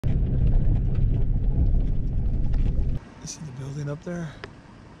building up there.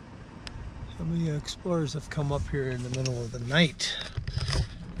 How many explorers have come up here in the middle of the night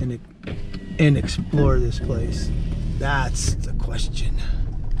and explore this place? That's the question.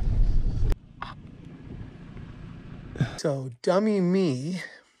 So, dummy me.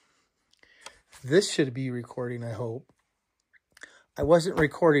 This should be recording, I hope. I wasn't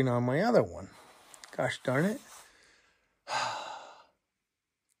recording on my other one. Gosh darn it.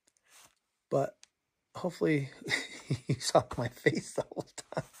 But hopefully you saw my face the whole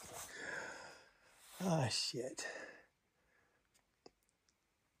time. Ah, shit.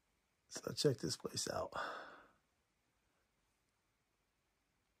 So check this place out.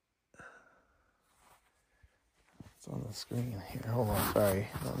 It's on the screen here. Hold on, sorry.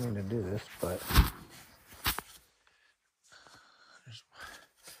 I don't mean to do this, but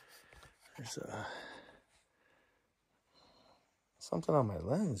there's something on my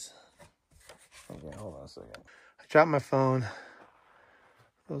lens. Okay, hold on a second. I dropped my phone.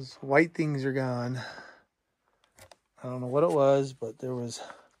 Those white things are gone. I don't know what it was, but there was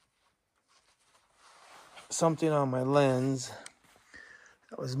something on my lens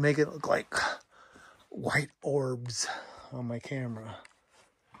that was making it look like white orbs on my camera,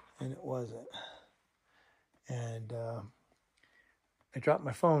 and it wasn't. And I dropped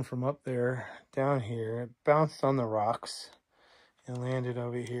my phone from up there down here. It bounced on the rocks and landed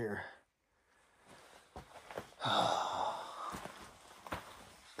over here.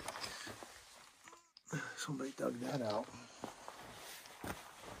 Somebody dug that out.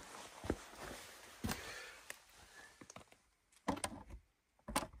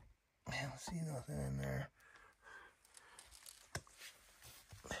 Man, I see nothing in there.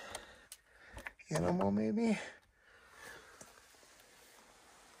 Animal, maybe?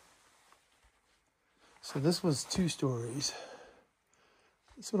 So this was 2 stories.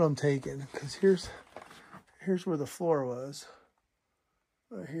 That's what I'm taking, because here's where the floor was.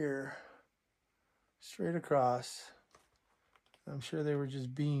 Right here. Straight across. I'm sure they were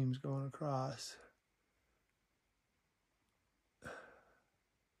just beams going across.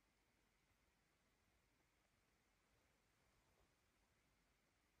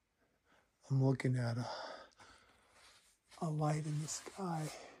 I'm looking at a light in the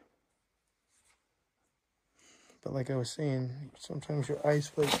sky. But like I was saying, sometimes your eyes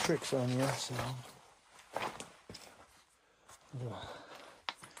play tricks on you, so. The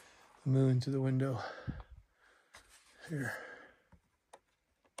moon to the window. Here.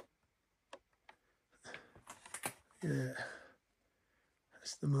 Yeah.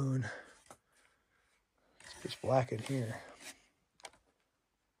 That's the moon. It's black in here.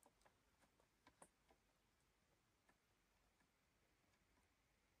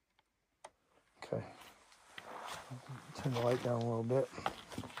 Okay. Turn the light down a little bit.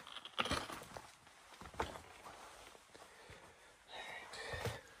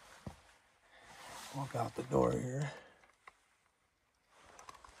 Walk out the door here.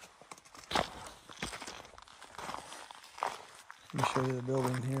 Let me show you the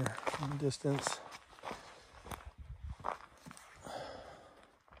building here from the distance.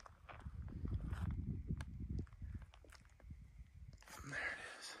 And there it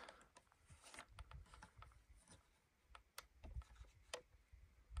is.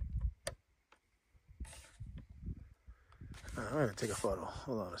 I'm gonna take a photo.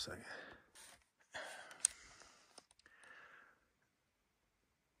 Hold on a second.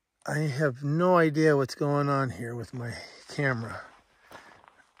 I have no idea what's going on here with my camera.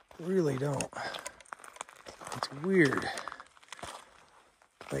 Really don't. It's weird.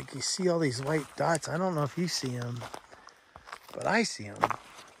 Like, you see all these white dots. I don't know if you see them, but I see them.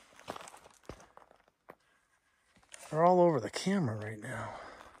 They're all over the camera right now.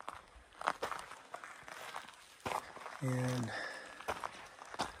 And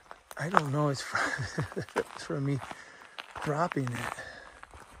I don't know, it's from me dropping it.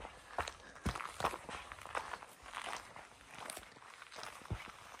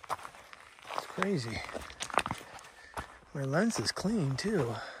 It's crazy. My lens is clean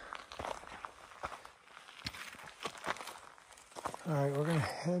too. All right, we're gonna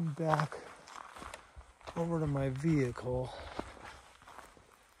head back over to my vehicle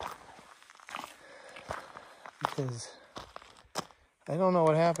because I don't know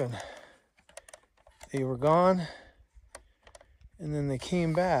what happened. They were gone and then they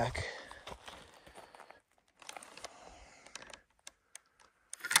came back.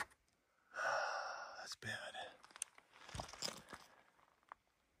 That's bad.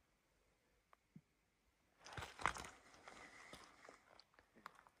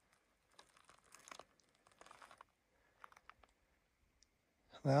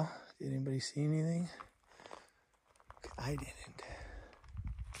 Well, did anybody see anything? I didn't.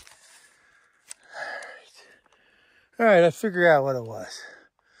 All right, I figured out what it was.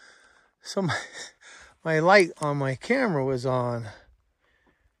 So my light on my camera was on,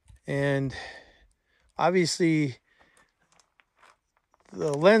 and obviously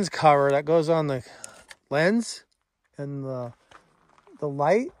the lens cover that goes on the lens and the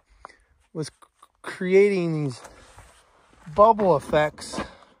light was creating these bubble effects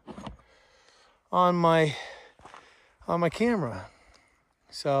on my camera.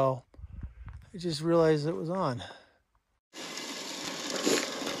 So I just realized it was on.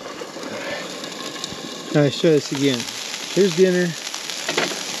 I'll show this again. Here's dinner.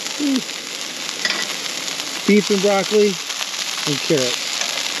 Beef and broccoli and carrots.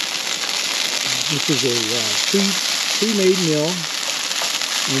 This is a pre-made meal.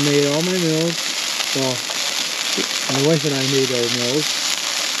 I made all my meals. Well, my wife and I made our meals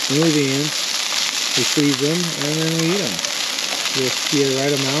in advance. We freeze them and then we eat them. Just get the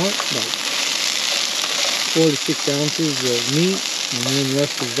right amount, like 4 to 6 ounces of meat, and then the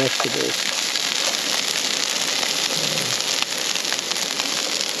rest is vegetables.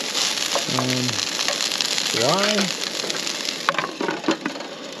 Dry.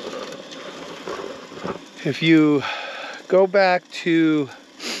 If you go back to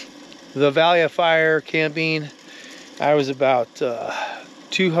the Valley of Fire camping, I was about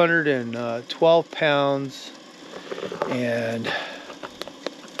 212 pounds, and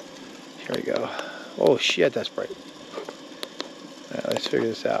here we go. Oh shit, that's bright. Right, let's figure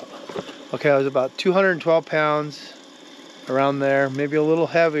this out. Okay, I was about 212 pounds, around there, maybe a little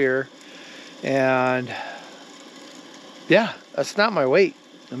heavier, and yeah, that's not my weight.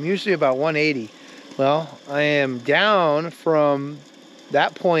 I'm usually about 180. Well, I am down from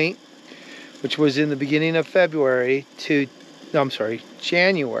that point, which was in the beginning of February, to, no, I'm sorry,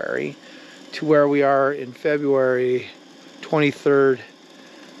 January, to where we are in February 23rd.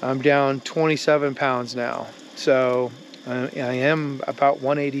 I'm down 27 pounds now. So I am about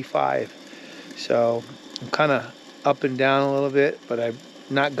 185. So I'm kind of up and down a little bit, but I've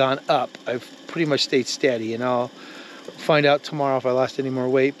not gone up. I've pretty much stayed steady, and I'll find out tomorrow if I lost any more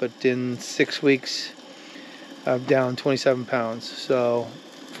weight. But in 6 weeks, I'm down 27 pounds. So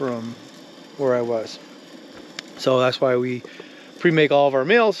from where I was. So that's why we pre-make all of our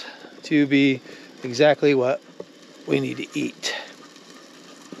meals to be exactly what we need to eat.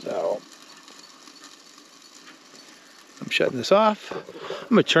 So I'm shutting this off. I'm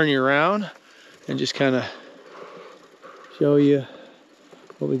gonna turn you around and just kind of show you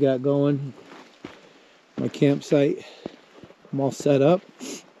what we got going. My campsite, I'm all set up.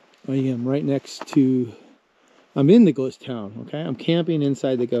 I am right next to, I'm in the ghost town, okay? I'm camping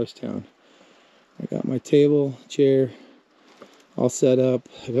inside the ghost town. I got my table, chair, all set up.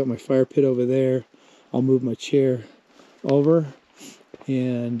 I got my fire pit over there. I'll move my chair over,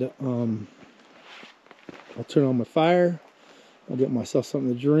 and I'll turn on my fire. I'll get myself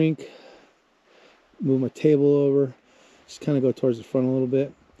something to drink. Move my table over. Just kind of go towards the front a little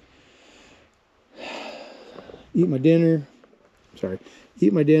bit. Eat my dinner. Drink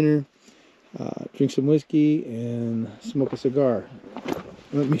some whiskey and smoke a cigar.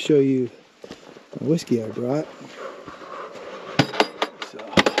 Let me show you the whiskey I brought. So,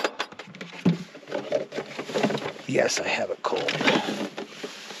 yes, I have it cold.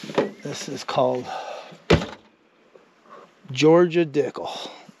 This is called Georgia Dickel.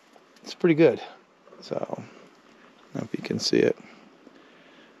 It's pretty good. So, I don't know if you can see it.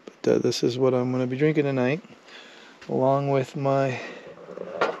 But this is what I'm going to be drinking tonight, along with my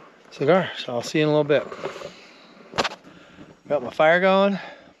cigar. So I'll see you in a little bit. Got my fire going.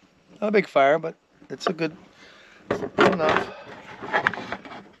 Not a big fire, but it's a good enough.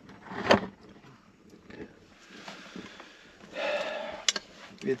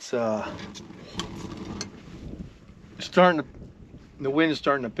 It's starting to, the wind's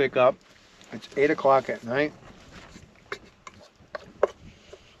starting to pick up. It's 8 o'clock at night.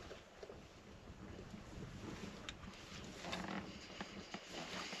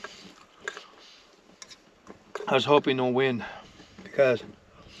 I was hoping no wind, because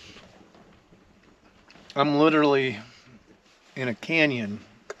I'm literally in a canyon.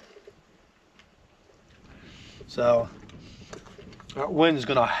 So that wind is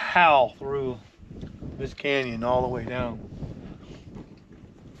gonna howl through this canyon all the way down.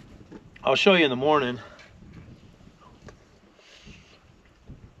 I'll show you in the morning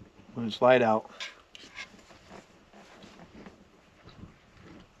when it's light out.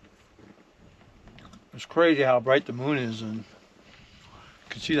 It's crazy how bright the moon is, and you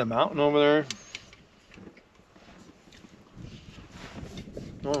can see the mountain over there.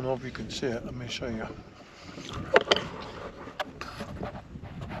 I don't know if you can see it. Let me show you.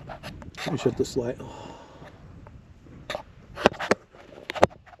 Let me shut this light.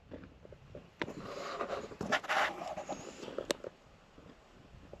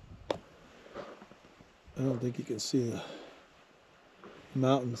 I don't think you can see the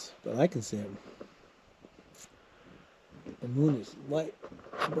mountains, but I can see them. The moon is bright.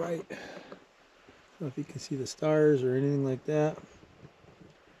 I don't know if you can see the stars or anything like that.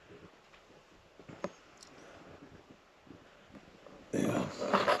 Yeah.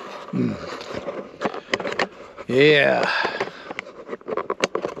 Yeah.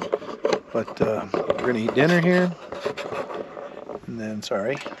 But we're gonna eat dinner here, and then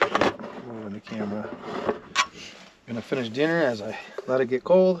moving the camera. Gonna finish dinner as I let it get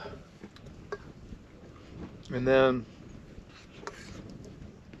cold, and then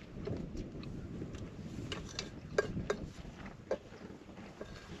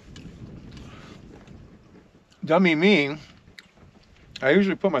dummy me, I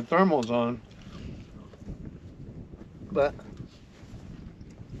usually put my thermals on, but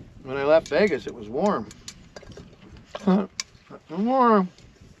when I left Vegas it was warm. Warm.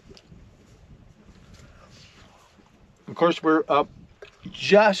 Of course, we're up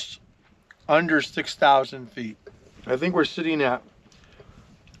just under 6,000 feet. I think we're sitting at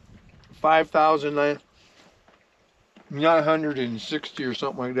 5,960 or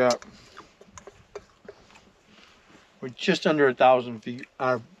something like that. We're just under 1,000 feet,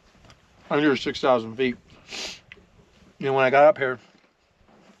 under 6,000 feet. You know, when I got up here,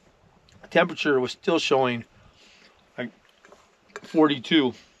 the temperature was still showing like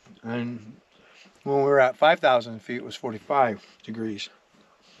 42, and when we were at 5,000 feet, it was 45 degrees.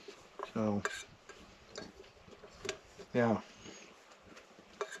 So, yeah.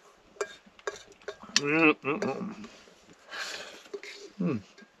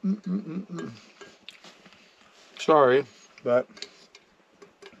 Sorry, but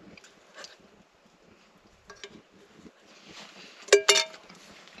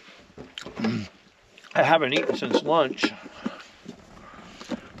I haven't eaten since lunch.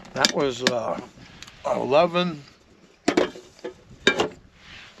 That was 11,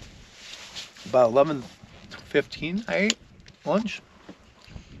 about 11:15 I ate lunch.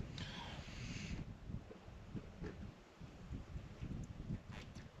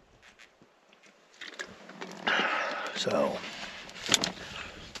 So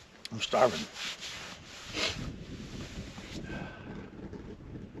I'm starving.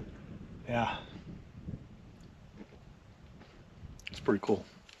 Yeah, it's pretty cool.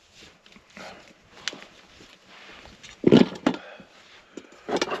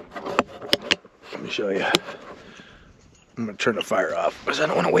 Let me show you. I'm gonna turn the fire off because I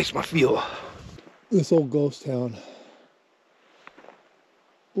don't want to waste my fuel. This old ghost town.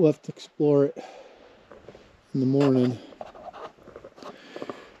 We'll have to explore it in the morning.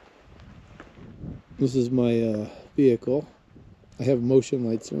 This is my vehicle. I have motion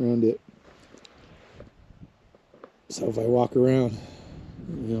lights around it. So if I walk around,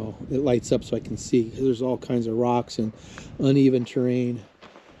 you know, it lights up so I can see. There's all kinds of rocks and uneven terrain.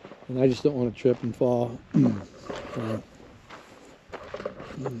 And I just don't want to trip and fall.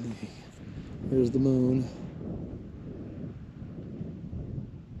 There's the moon.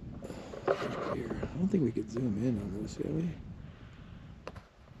 Here. I don't think we could zoom in on this, can we?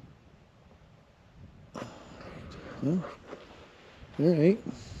 No. All right.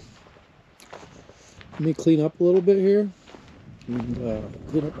 Let me clean up a little bit here and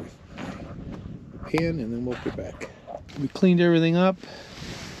clean up my pan, and then we'll get back. We cleaned everything up.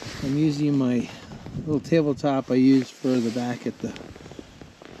 I'm using my little tabletop I use for the back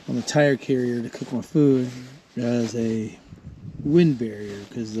on the tire carrier to cook my food as a wind barrier,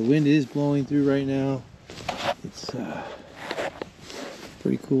 because the wind is blowing through right now. It's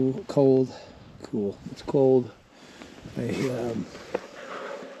pretty cold. It's cold. I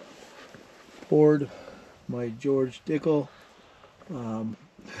poured my George Dickel,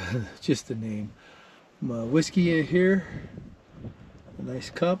 just the name, my whiskey in here, a nice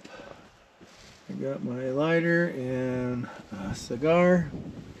cup. I got my lighter and a cigar.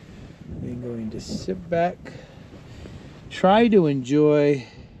 I'm going to sit back, try to enjoy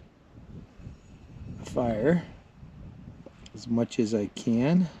the fire as much as I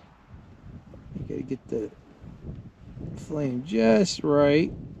can. I gotta get the flame just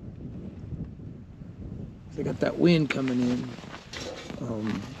right. I got that wind coming in.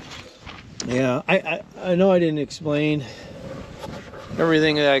 Yeah, I know I didn't explain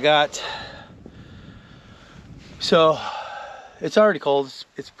everything that I got. So it's already cold.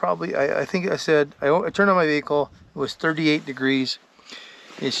 It's probably, I think I said, I turned on my vehicle, it was 38 degrees.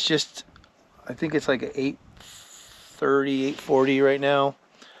 It's just, I think it's like 8:30, 8:40 right now.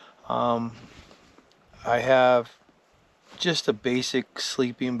 I have just a basic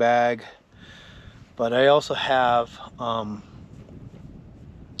sleeping bag, but I also have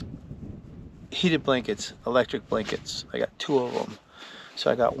heated blankets, electric blankets. I got 2 of them. So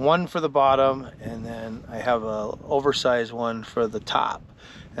I got one for the bottom, and then I have a oversized one for the top,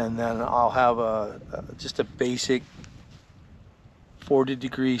 and then I'll have just a basic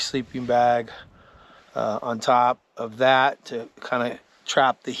 40-degree sleeping bag on top of that to kind of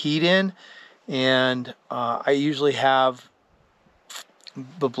trap the heat in. And I usually have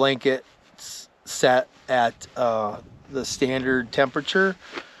the blanket set at the standard temperature,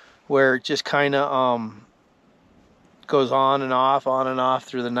 where it just kind of goes on and off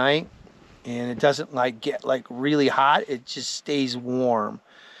through the night, and it doesn't get really hot. It just stays warm.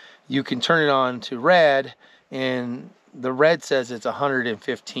 You can turn it on to red, and the red says it's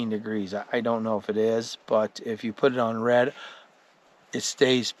 115 degrees. I don't know if it is, but if you put it on red, it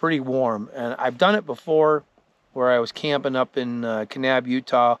stays pretty warm. And I've done it before, where I was camping up in Kanab,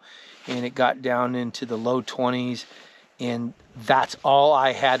 Utah, and it got down into the low 20s, and that's all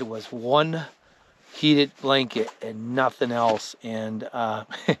I had was one heated blanket and nothing else. And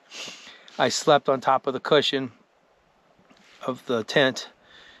I slept on top of the cushion of the tent,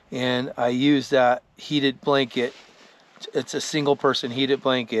 and I used that heated blanket. It's a single person heated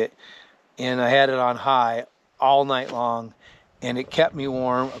blanket, and I had it on high all night long, and it kept me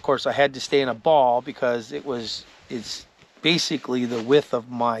warm. Of course, I had to stay in a ball because it's basically the width of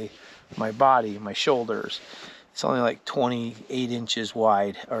my body, my shoulders. It's only like 28 inches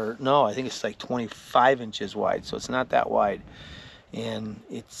wide, or no, I think it's like 25 inches wide, so it's not that wide. And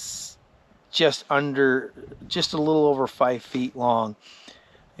it's just a little over 5 feet long.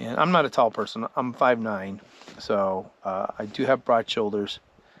 And I'm not a tall person, I'm 5'9", so I do have broad shoulders,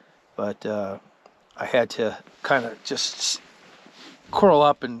 but I had to kind of just curl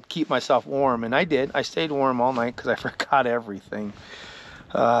up and keep myself warm, and I did. I stayed warm all night because I forgot everything.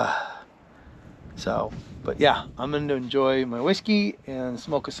 But yeah, I'm going to enjoy my whiskey and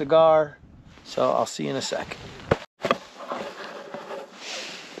smoke a cigar, so I'll see you in a sec.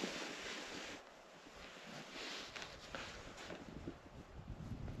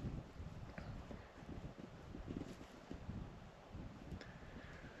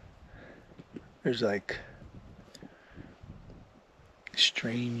 There's like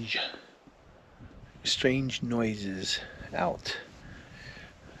strange noises out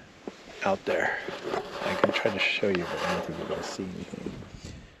there. I can try to show you, but I don't think you're going to see anything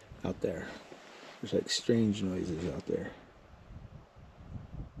out there. There's like strange noises out there.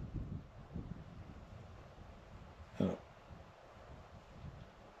 Oh.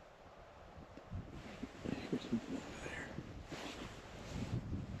 Here's something over there.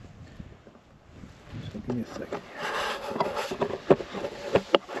 So give me a second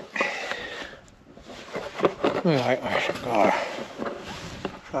here. Alright, my cigar.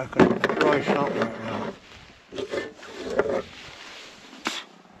 So I can enjoy something right now.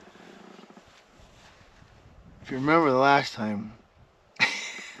 If you remember the last time,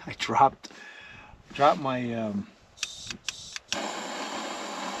 I dropped my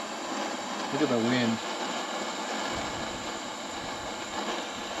look at the wind.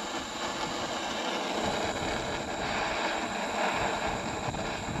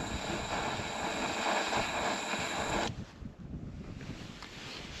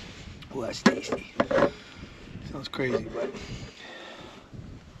 Oh, that's tasty. Sounds crazy, but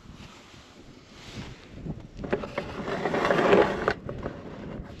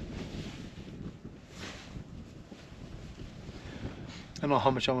I don't know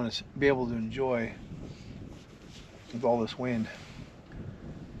how much I'm going to be able to enjoy with all this wind.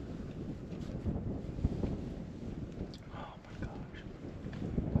 Oh my gosh.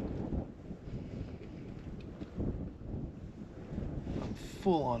 I'm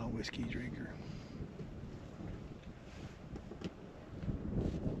full on a whiskey drinker.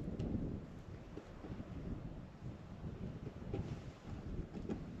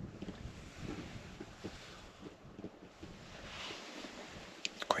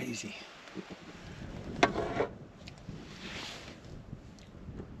 It's crazy.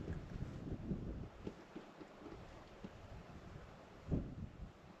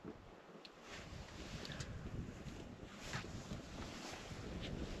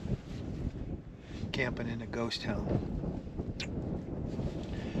 Camping in a ghost town.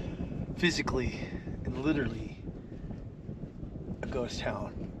 Physically and literally a ghost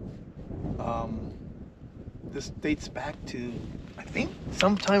town. This dates back to, I think,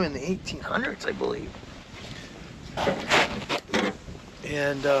 sometime in the 1800s, I believe.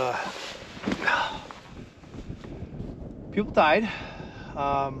 And people died.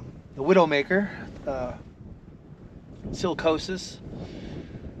 the Widowmaker, silicosis,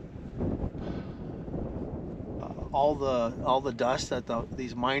 all the dust that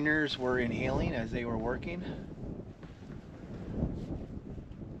these miners were inhaling as they were working.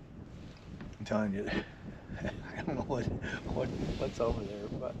 I'm telling you, I don't know what's over there,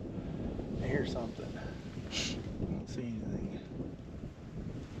 but I hear something. I don't see anything.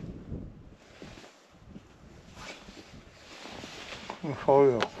 I'll show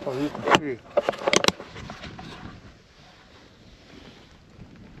you so you can see.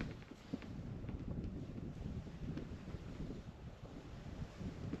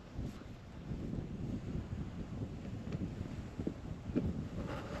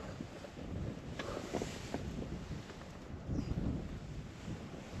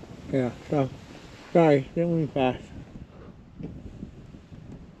 Yeah, so, sorry, didn't move fast.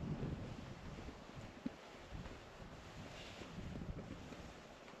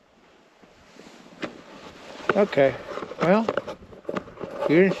 Okay, well,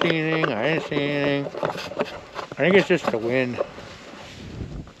 you didn't see anything, I didn't see anything. I think it's just the wind.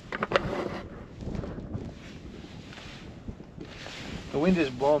 The wind is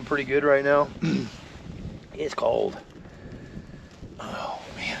blowing pretty good right now. It's cold. Oh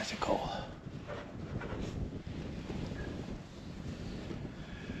man, is it cold.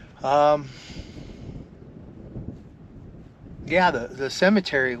 Yeah, the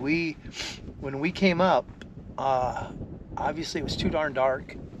cemetery, when we came up, obviously it was too darn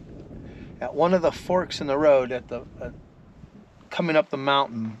dark. At one of the forks in the road coming up the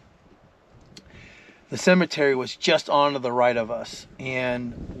mountain, the cemetery was just on to the right of us,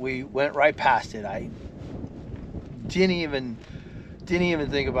 and we went right past it. I didn't even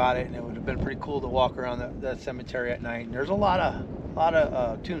think about it, and it would have been pretty cool to walk around that cemetery at night. And there's a lot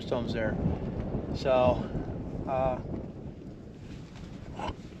of tombstones there. So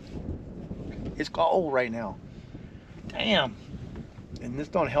it's cold right now. Damn. And this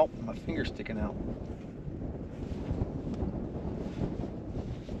don't help with my finger sticking out.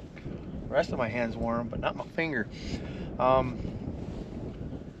 The rest of my hand's warm, but not my finger. It's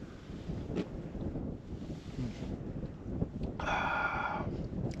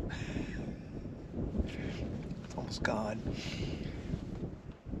almost gone.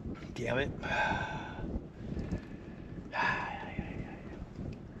 Damn it.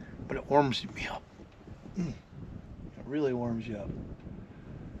 But it warms me up. It really warms you up.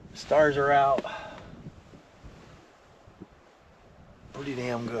 The stars are out. Pretty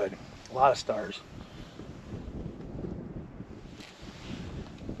damn good. A lot of stars.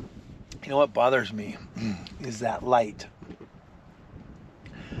 You know what bothers me is that light.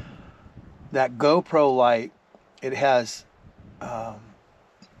 That GoPro light, it has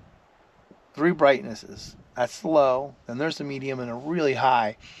 3 brightnesses. That's the low, then there's the medium and a really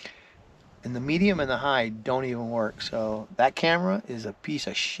high. And the medium and the high don't even work. So that camera is a piece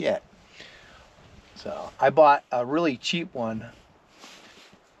of shit. So I bought a really cheap one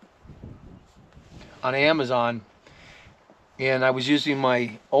on Amazon, and I was using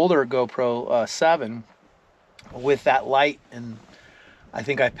my older GoPro 7 with that light, and I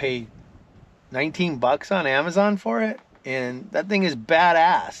think I paid $19 on Amazon for it, and that thing is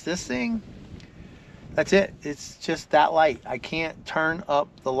badass. This thing, that's it. It's just that light. I can't turn up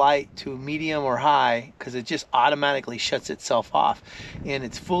the light to medium or high because it just automatically shuts itself off, and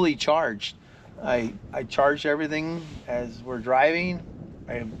it's fully charged. I charged everything as we're driving.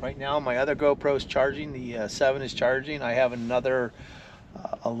 Right now my other GoPro is charging. The 7 is charging. I have another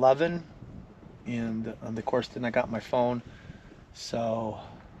 11, and of course then I got my phone. So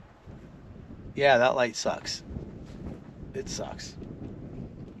yeah, that light sucks. It sucks.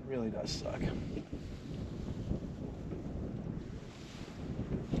 It really does suck.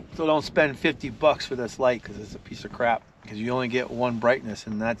 So don't spend $50 for this light because it's a piece of crap, because you only get one brightness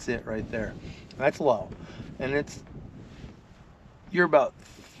and that's it right there. That's low, and you're about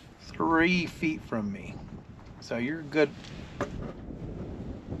 3 feet from me, so you're a good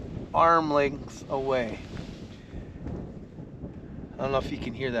arm length away. I don't know if you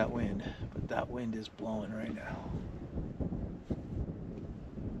can hear that wind, but that wind is blowing right now.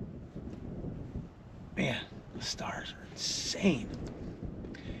 Man, the stars are insane,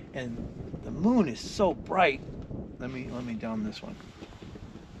 and the moon is so bright. Let me down this one.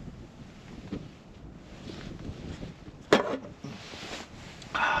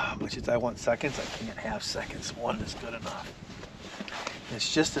 Much as I want seconds, I can't have seconds. 1 is good enough.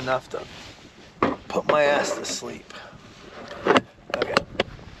 It's just enough to put my ass to sleep. Okay.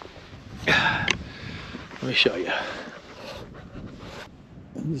 Let me show you.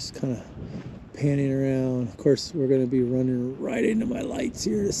 I'm just kind of panning around. Of course, we're going to be running right into my lights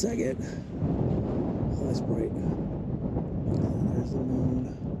here in a second. Oh, that's bright. There's the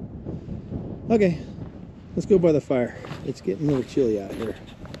moon. Okay, let's go by the fire. It's getting a little chilly out here.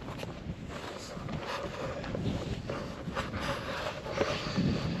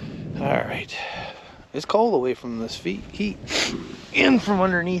 All right, it's cold away from this heat in from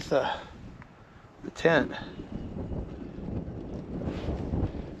underneath the tent.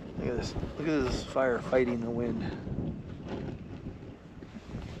 Look at this. Look at this fire fighting the wind.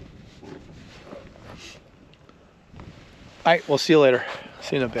 All right, we'll see you later.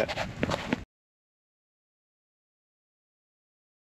 See you in a bit.